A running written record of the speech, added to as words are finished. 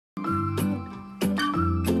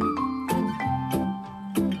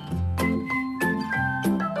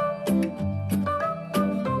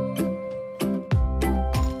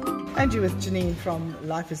found you with Janine from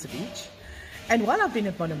Life is a Beach. And while I've been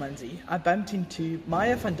at Monomanzi, I bumped into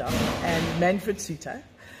Maya and Manfred Suter.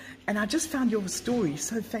 And I just found your story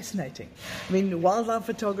so fascinating. I mean, wildlife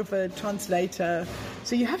photographer, translator.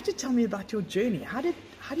 So you have to tell me about your journey. How did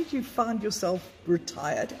you find yourself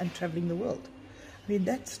retired and traveling the world? I mean,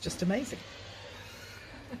 that's just amazing.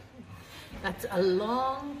 That's a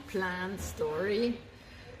long planned story,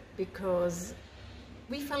 because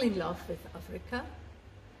we fell in love with Africa,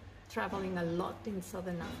 traveling a lot in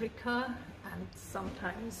Southern Africa and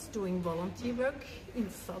sometimes doing volunteer work in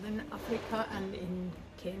Southern Africa and in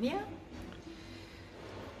Kenya.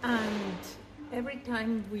 And every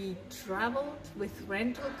time we traveled with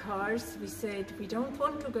rental cars, we said, we don't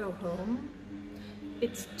want to go home.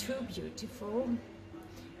 It's too beautiful.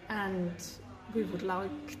 And we would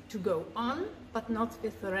like to go on, but not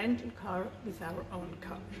with the rental car, with our own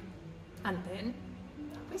car. And then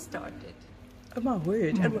we started. Oh my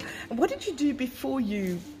word. And what did you do before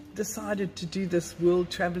you decided to do this world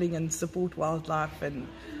traveling and support wildlife? And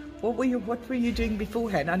what were you doing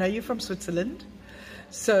beforehand? I know you're from Switzerland.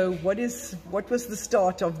 So what was the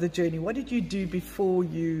start of the journey? What did you do before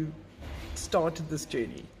you started this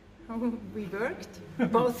journey? We worked,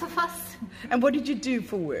 both of us. And what did you do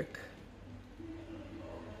for work?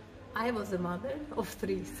 I was a mother of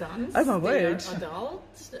 3 sons. Oh my word. They are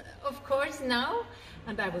adults, of course, now.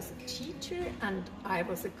 And I was a teacher, and I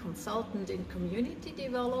was a consultant in community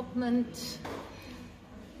development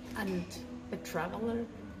and a traveler,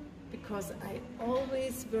 because I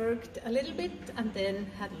always worked a little bit and then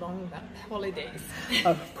had long holidays.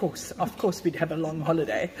 Of course we'd have a long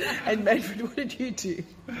holiday. And Manfred, what did you do?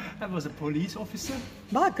 I was a police officer.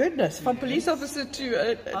 My goodness, from police officer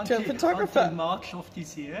to a photographer. Until March of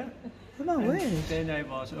this year. Oh my word. Then I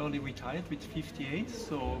was early retired with 58,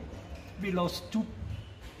 so we lost too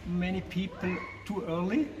many people too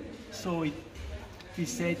early. So we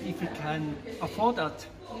said if we can afford that,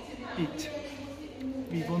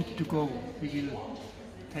 we want to go. We will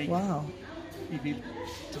take. Wow. We will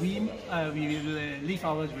dream. We will live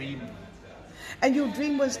our dream. And your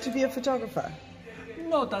dream was to be a photographer?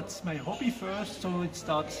 No, that's my hobby first. So it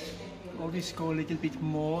starts always go a little bit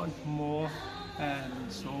more and more.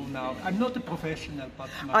 And so now I'm not a professional, but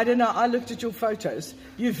I don't know. I looked at your photos.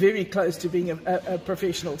 You're very close to being a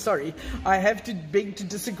professional. Sorry, I have to beg to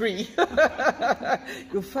disagree.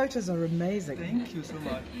 Your photos are amazing. Thank you so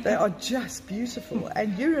much. They are just beautiful.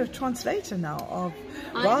 And you're a translator now of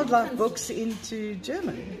wildlife books into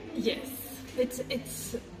German. Yes,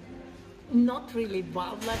 it's not really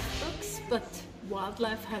wildlife books, but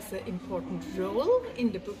wildlife has an important role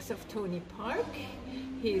in the books of Tony Park.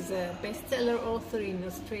 He's a bestseller author in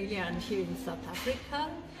Australia and here in South Africa.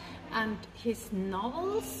 And his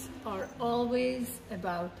novels are always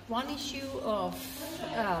about one issue of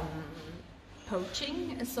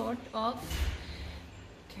poaching, a sort of.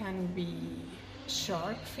 Can be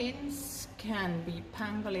shark fins, can be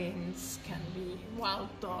pangolins, can be wild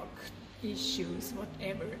dog issues,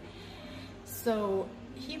 whatever. So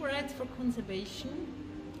he writes for conservation,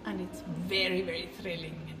 and it's very, very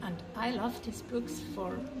thrilling. And I loved his books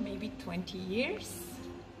for maybe 20 years.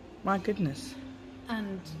 My goodness.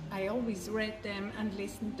 And I always read them and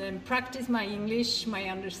listened to them, practiced my English, my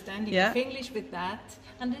understanding of English with that.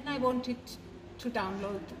 And then I wanted to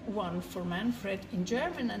download one for Manfred in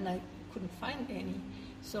German, and I couldn't find any.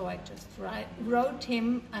 So I just wrote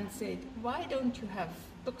him and said, why don't you have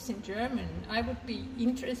books in German? I would be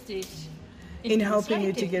interested in helping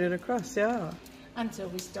you to get it across, yeah. And so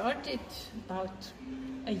we started about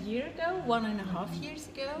a year ago, 1.5 years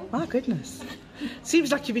ago. My goodness.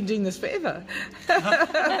 Seems like you've been doing this forever.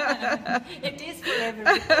 It is forever,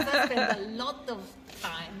 because I spend a lot of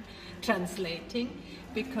time translating,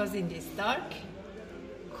 because in this dark,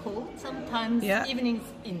 cold sometimes, even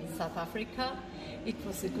in South Africa, it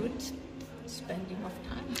was a good spending of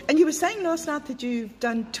time. And you were saying last night that you've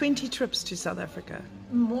done 20 trips to South Africa.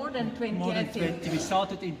 More than 20, More than I think. 20. We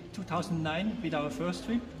started in 2009 with our first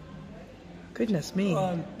trip. Goodness me.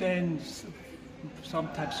 And then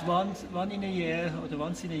sometimes one in a year, or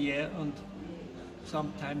once in a year, and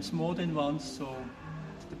sometimes more than once. So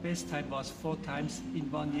the best time was 4 times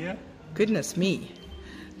in 1 year. Goodness me.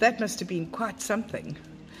 That must have been quite something.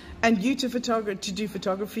 And you to do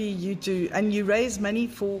photography, and you raise money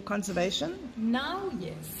for conservation? Now,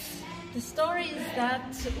 yes. The story is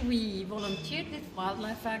that we volunteered with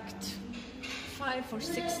Wildlife Act 5 or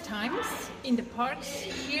 6 times in the parks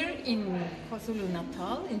here in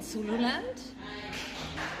KwaZulu-Natal, in Zululand,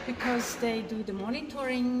 because they do the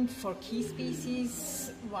monitoring for key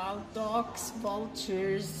species, wild dogs,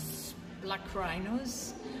 vultures, black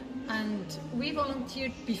rhinos, And we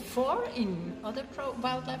volunteered before in other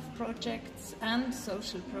wildlife projects and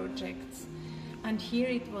social projects. And here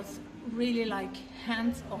it was really like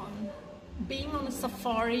hands-on. Being on a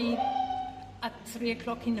safari at 3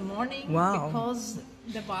 o'clock in the morning. Wow. Because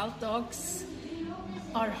the wild dogs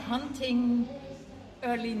are hunting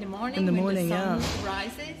early in the morning, when the sun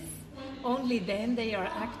rises. Only then they are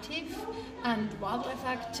active, and Wildlife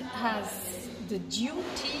Act has the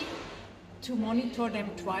duty to monitor them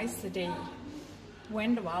twice a day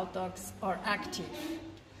when the wild dogs are active.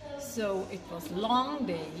 So it was long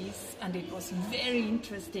days, and it was very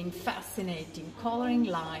interesting, fascinating, coloring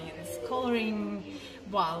lions, coloring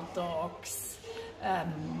wild dogs.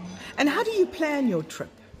 And how do you plan your trip?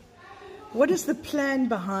 What is the plan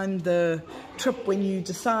behind the trip when you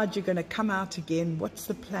decide you're going to come out again? What's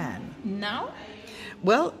the plan? Now?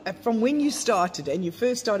 Well, from when you started and you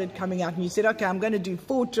first started coming out and you said, okay, I'm going to do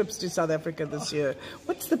 4 trips to South Africa this year.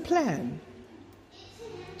 What's the plan?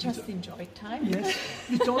 Just enjoy time. Yes,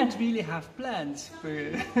 we don't really have plans.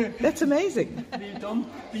 That's amazing.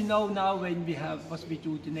 We know now when we have what we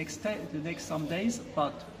do the next some days,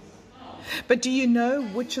 But do you know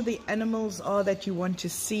which of the animals are that you want to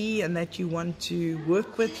see and that you want to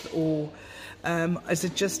work with, or is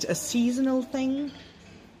it just a seasonal thing?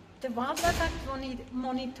 The Wildlife Act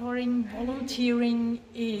monitoring, volunteering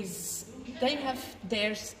they have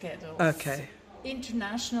their schedules. Okay.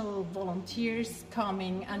 International volunteers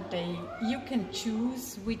coming, and you can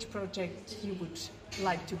choose which project you would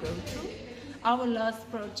like to go to. Our last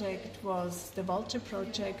project was the vulture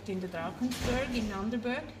project in the Drakensberg in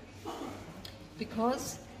Anderburg,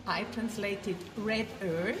 because I translated Red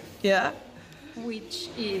Earth, which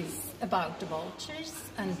is about the vultures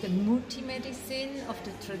and the multi-medicine of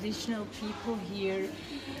the traditional people here.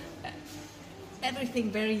 Everything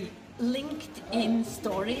very linked in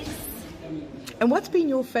stories. And what's been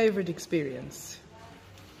your favorite experience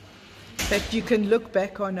that you can look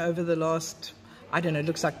back on over the last, I don't know, it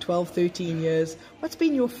looks like 12, 13 years? What's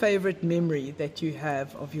been your favorite memory that you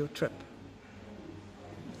have of your trip?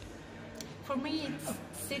 For me, it's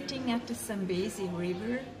sitting at the Zambezi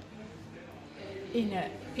River in a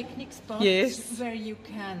picnic spot where you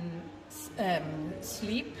can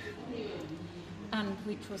sleep, and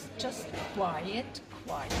which was just quiet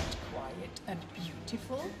and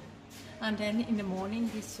beautiful. And then in the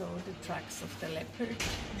morning we saw the tracks of the leopard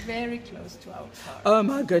very close to our car. Oh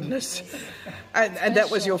my goodness. And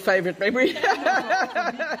that was your favorite memory? For me,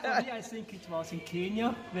 I think it was in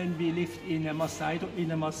Kenya when we lived in a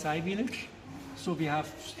Maasai village. So we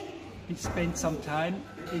spent some time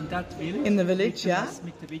in that village. In the village,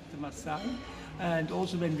 with the Maasai. And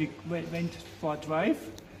also when we went for a drive,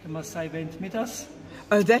 the Maasai went with us.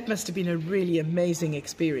 Oh, that must have been a really amazing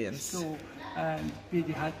experience. So, and we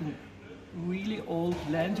had a really old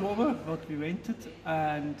Land Rover, what we rented,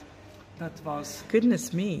 and that was...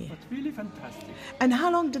 Goodness me. But really fantastic. And how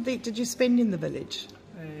long did you spend in the village?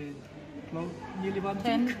 Nearly 1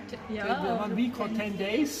 week. 1 week or 10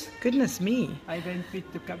 days. Goodness me. I went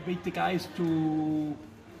with the guys to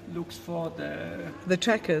look for the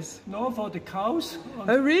trackers. No, for the cows.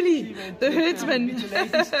 Oh, really? The herdsmen. With the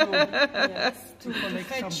ladies to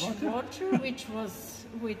collect some water,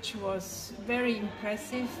 which was very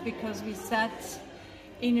impressive, because we sat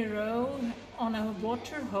in a row on a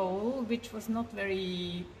water hole, which was not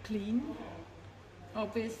very clean,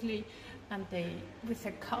 obviously. And with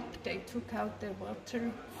a cup, they took out the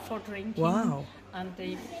water for drinking. Wow. And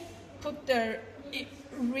they put their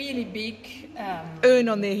really big... urn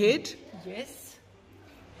on their head? Yes.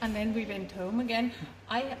 And then we went home again.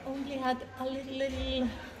 I only had a little...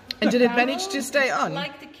 And did it manage to stay on?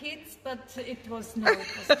 Like the kids, but it was too heavy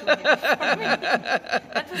for me.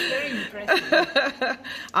 That was very impressive.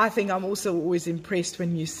 I think I'm also always impressed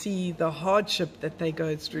when you see the hardship that they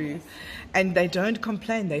go through. Yes. And they don't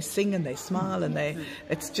complain. They sing and they smile, and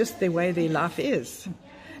it's just the way their life is.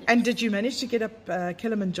 And did you manage to get up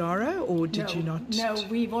Kilimanjaro, or did you not? No,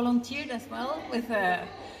 we volunteered as well with a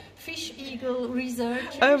fish eagle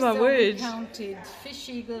researcher. Oh my word. We counted fish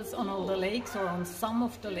eagles on all the lakes, or on some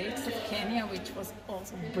of the lakes of Kenya, which was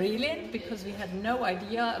also brilliant, because we had no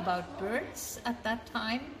idea about birds at that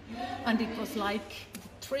time. And it was like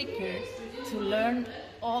the trigger to learn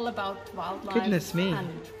all about wildlife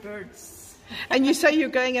and birds. And you say you're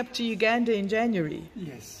going up to Uganda in January?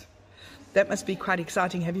 Yes. That must be quite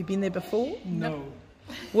exciting. Have you been there before? No.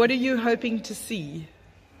 What are you hoping to see?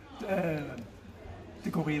 The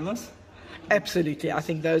gorillas. Absolutely. I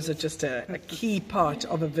think those are just a key part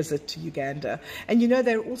of a visit to Uganda. And you know,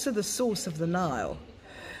 they're also the source of the Nile.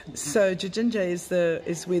 So Jijinja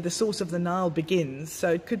is where the source of the Nile begins. So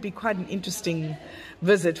it could be quite an interesting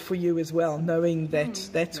visit for you as well, knowing that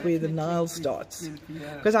that's where the Nile starts.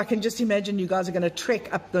 Because I can just imagine you guys are going to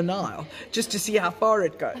trek up the Nile just to see how far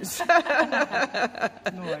it goes.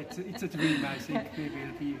 No, it's a dream. I think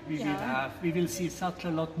we will see such a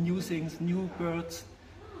lot new things, new birds.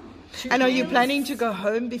 And are you planning to go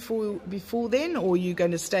home before then, or are you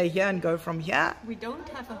going to stay here and go from here? We don't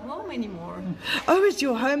have a home anymore. Oh, is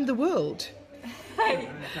your home the world?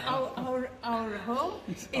 Our home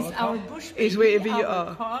is our Bushbaby, is wherever you our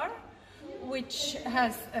are. car, which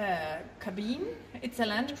has a cabin. It's a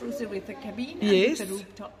Land Cruiser with a cabin Yes. and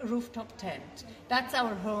with a rooftop tent. That's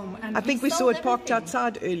our home. And I think we saw sold it parked everything.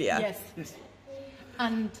 outside earlier. Yes.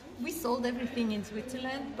 And we sold everything in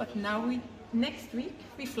Switzerland, but now next week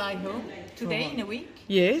we fly home. Today in a week.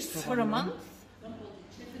 Yes. For a month.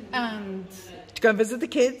 And To go and visit the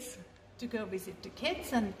kids. to go visit the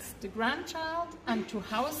kids and the grandchild and to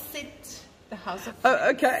house sit the house of Oh,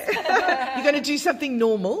 okay. You're going to do something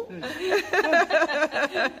normal.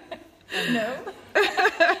 No. We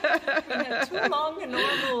had too long a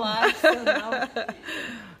normal life, so now.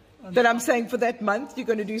 But I'm saying for that month, you're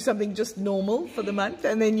going to do something just normal for the month,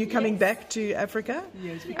 and then you're coming back to Africa?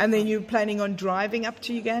 Yes. And then you're planning on driving up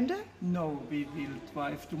to Uganda? No, we will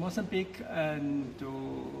drive to Mozambique and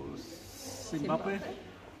to Zimbabwe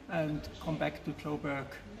and come back to Joburg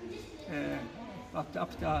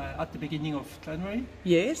at the beginning of January.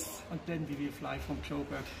 Yes. And then we will fly from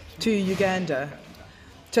Joburg To Uganda.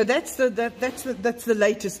 So that's the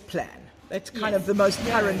latest plan. That's kind of the most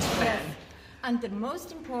current plan. And the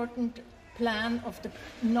most important plan of the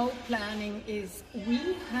no planning is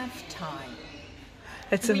we have time.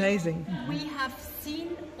 It's amazing. We have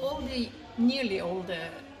seen nearly all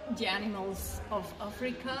the animals of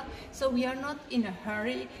Africa, so we are not in a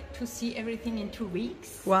hurry to see everything in 2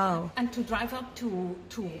 weeks. Wow. And to drive up to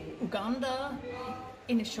Uganda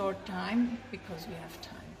in a short time because we have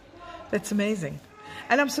time. That's amazing.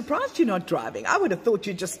 And I'm surprised you're not driving. I would have thought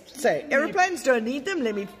you'd just say, aeroplanes don't need them,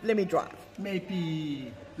 let me drive.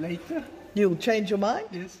 Maybe later. You'll change your mind?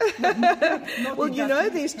 Yes. Well, you know,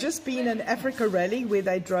 there's just been an Africa rally where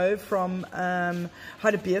they drove from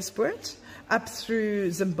Hardabeespoort up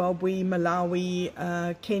through Zimbabwe, Malawi,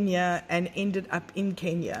 Kenya, and ended up in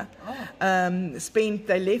Kenya.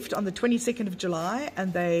 They left on the 22nd of July,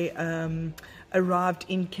 and they arrived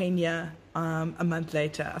in Kenya a month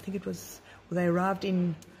later. I think they arrived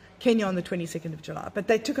in Kenya on the 22nd of July, but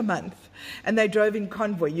they took a month and they drove in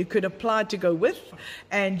convoy. You could apply to go with,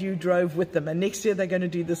 and you drove with them, and next year they're going to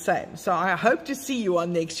do the same. So I hope to see you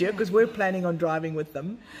on next year, because we're planning on driving with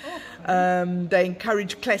them. They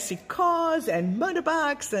encourage classic cars and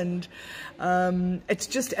motorbikes, and and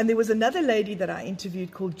there was another lady that I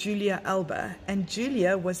interviewed called Julia Alba, and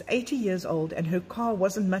Julia was 80 years old and her car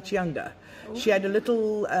wasn't much younger. She had a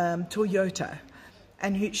little Toyota.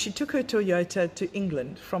 And she took her Toyota to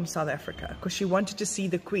England from South Africa because she wanted to see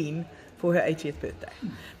the Queen for her 80th birthday.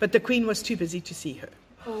 But the Queen was too busy to see her.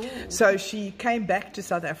 Oh. So she came back to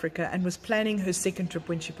South Africa and was planning her second trip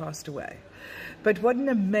when she passed away. But what an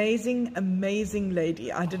amazing, amazing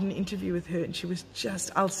lady. I did an interview with her, and she was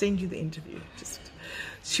I'll send you the interview.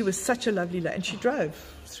 She was such a lovely lady, and she drove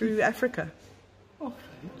through Africa.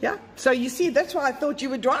 Yeah, so you see, that's why I thought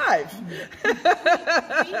you would drive. We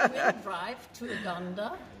will drive to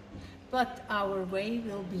Uganda, but our way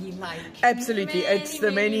will be like... Absolutely, it's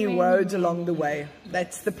the many roads along the way.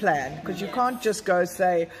 That's the plan, because you can't just go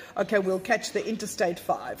say, okay, we'll catch the Interstate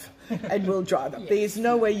 5 and we'll drive up. There's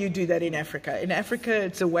no way you do that in Africa. In Africa,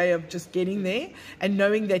 it's a way of just getting there and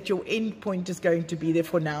knowing that your end point is going to be there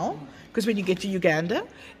for now, because when you get to Uganda,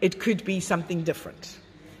 it could be something different.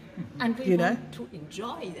 And we want to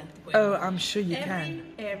enjoy that way. Oh, I'm sure you can.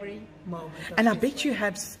 Every moment. And I bet you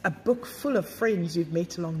have a book full of friends you've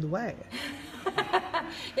met along the way.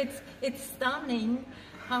 It's stunning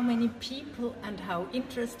how many people and how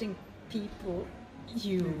interesting people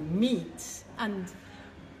you meet. And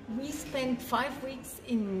we spent 5 weeks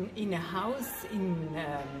in a house in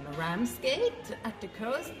Ramsgate at the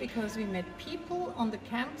coast because we met people on the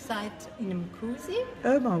campsite in Mkuzi.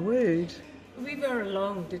 Oh, my word. We were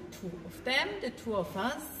alone, the two of them, the two of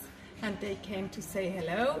us, and they came to say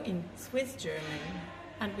hello in Swiss German.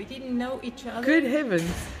 And we didn't know each other. Good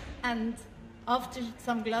heavens. And after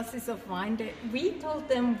some glasses of wine, we told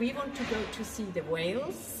them we want to go to see the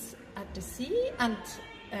whales at the sea, and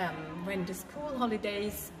when the school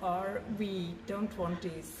holidays are, we don't want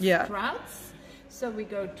these crowds. So we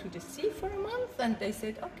go to the sea for a month, and they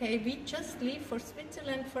said, okay, we just leave for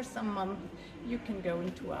Switzerland for some month. You can go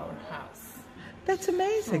into our house. That's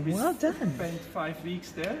amazing. We Well done. spent 5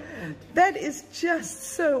 weeks there. And That is just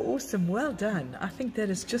so awesome. Well done. I think that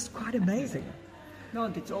is just quite amazing. no,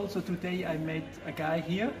 and it's also today I met a guy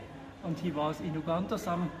here, and he was in Uganda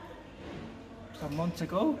some months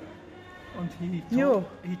ago, and he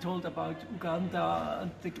told about Uganda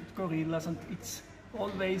and the gorillas, and it's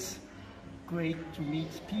always great to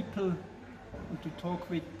meet people and to talk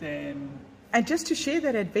with them. And just to share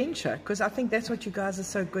that adventure, because I think that's what you guys are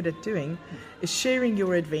so good at doing, is sharing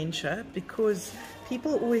your adventure, because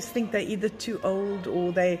people always think they're either too old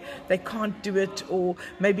or they can't do it, or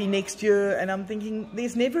maybe next year. And I'm thinking,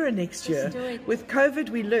 there's never a next year. Just do it. With COVID,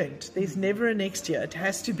 we learned there's never a next year. It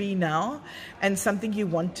has to be now, and something you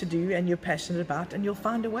want to do and you're passionate about, and you'll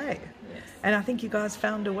find a way. Yes. And I think you guys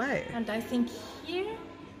found a way. And I think here,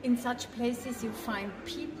 in such places, you find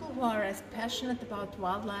people who are as passionate about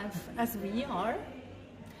wildlife as we are.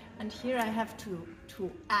 And here I have to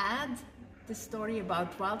add the story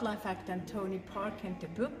about Wildlife Act and Tony Park and the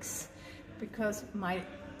books, because my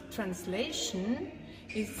translation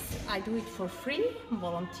is, I do it for free,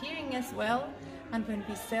 volunteering as well, and when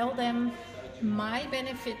we sell them, my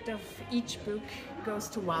benefit of each book goes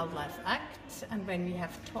to Wildlife Act, and when we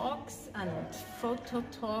have talks and photo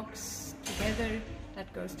talks together,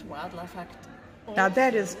 that goes to Wildlife Act. Now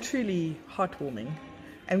that is truly heartwarming,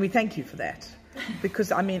 and we thank you for that,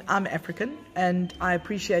 because I mean, I'm African, and I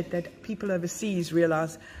appreciate that people overseas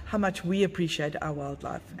realize how much we appreciate our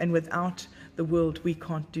wildlife, and without the world we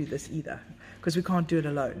can't do this either, because we can't do it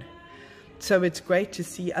alone. So it's great to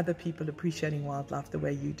see other people appreciating wildlife the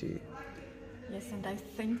way you do. Yes, and I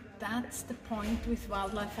think that's the point with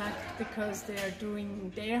Wildlife Act, because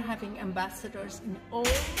they're having ambassadors in all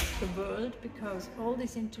the world, because all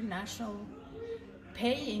these international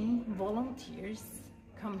paying volunteers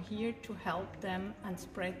come here to help them and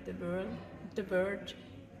spread the word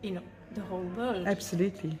in the whole world.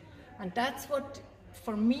 Absolutely. And that's what,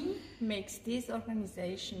 for me, makes this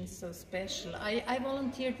organization so special. I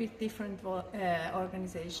volunteered with different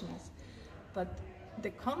organizations, but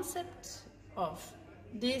the concept of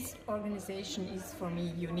this organization is for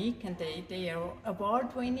me unique, and they are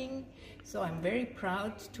award-winning, so I'm very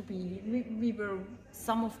proud to be, we were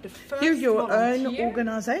some of the first You're your own volunteer.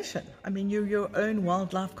 organization. I mean, you're your own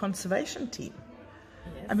wildlife conservation team.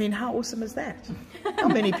 Yes. I mean, how awesome is that? How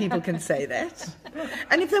many people can say that?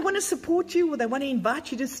 And if they want to support you or they want to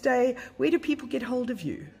invite you to stay, where do people get hold of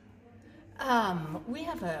you? We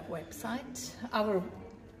have a website. Our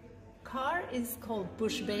car is called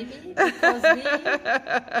Bushbaby, because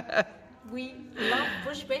we love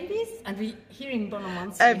bush babies, and we here in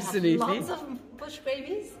Bonamansi Absolutely. we have lots of bush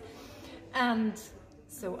babies, and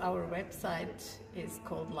so our website is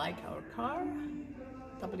called Like Our Car,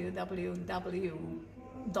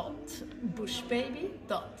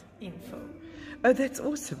 www.bushbaby.info. Oh, that's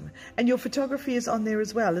awesome. And your photography is on there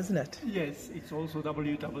as well, isn't it? Yes, it's also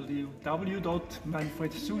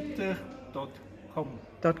www.manfredsuter.com.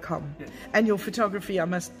 .com. Yes. And your photography, I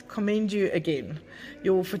must commend you again.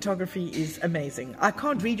 Your photography is amazing. I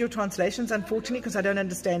can't read your translations, unfortunately, because I don't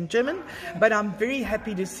understand German, but I'm very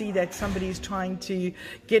happy to see that somebody is trying to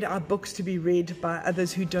get our books to be read by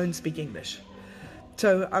others who don't speak English.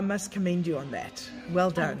 So I must commend you on that.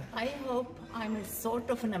 Well done. And I hope I'm a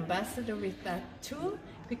sort of an ambassador with that too,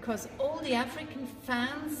 because all the African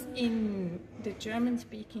fans in the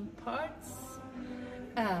German-speaking parts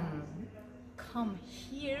come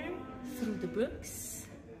here through the books,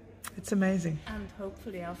 It's amazing. and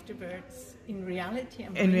hopefully afterwards in reality.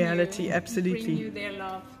 And In reality, absolutely. Bring you their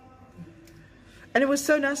love. And it was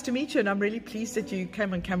so nice to meet you, and I'm really pleased that you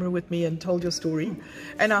came on camera with me and told your story.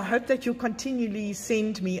 And I hope that you'll continually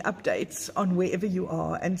send me updates on wherever you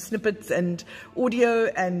are, and snippets and audio,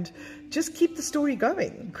 and just keep the story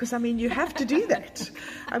going, because I mean, you have to do that.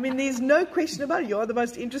 I mean, there's no question about it. You are the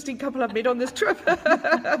most interesting couple I've met on this trip. Thank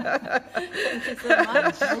you so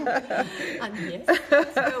much. And yes,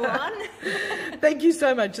 let's go on. Thank you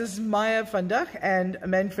so much. This is Maya van Dach and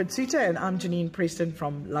Manfred Suter, and I'm Janine Preston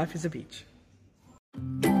from Life is a Beach.